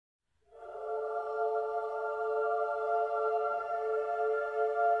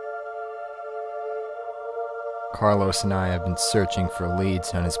Carlos and I have been searching for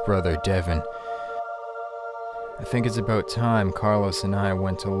leads on his brother Devon. I think it's about time Carlos and I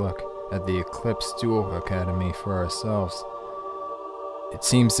went to look at the Eclipse Duel Academy for ourselves. It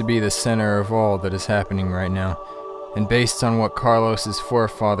seems to be the center of all that is happening right now, and based on what Carlos's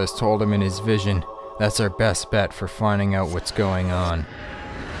forefathers told him in his vision, that's our best bet for finding out what's going on.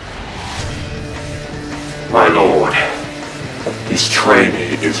 My lord, this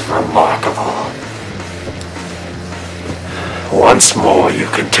trainee is remarkable. Once more you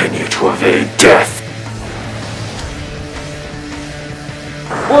continue to evade death.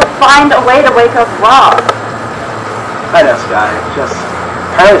 We'll find a way to wake up Rob. I know, Skye. Just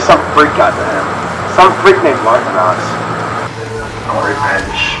apparently some freak got to him. Some freak named Martinox. No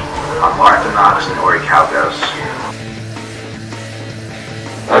revenge on Martinox and Orichalcos.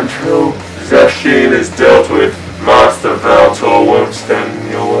 Until Xashin is dealt with, Master Valtor won't stand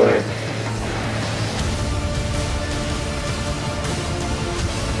in your way.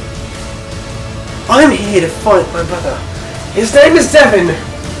 I'm here to fight my brother. His name is Devon.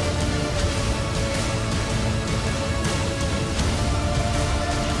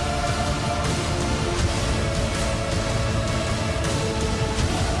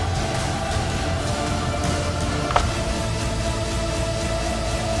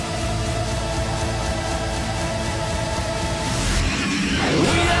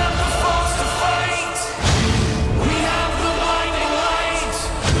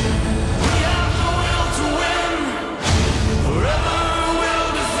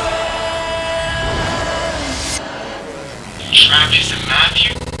 Travis and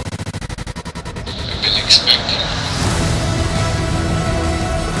Matthew? I've been expecting.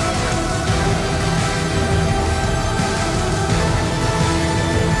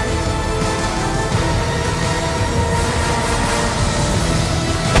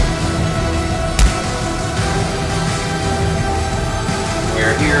 We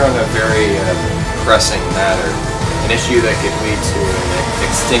are here on a very pressing matter, an issue that could lead to an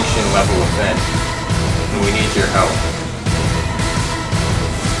extinction level event, and we need your help.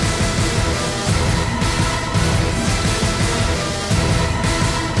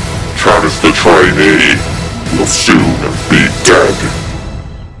 Travis the Trainee will soon be dead.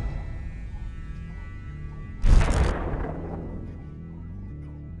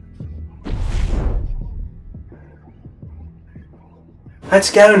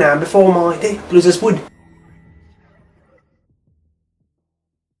 Let's go now before my dick loses wood.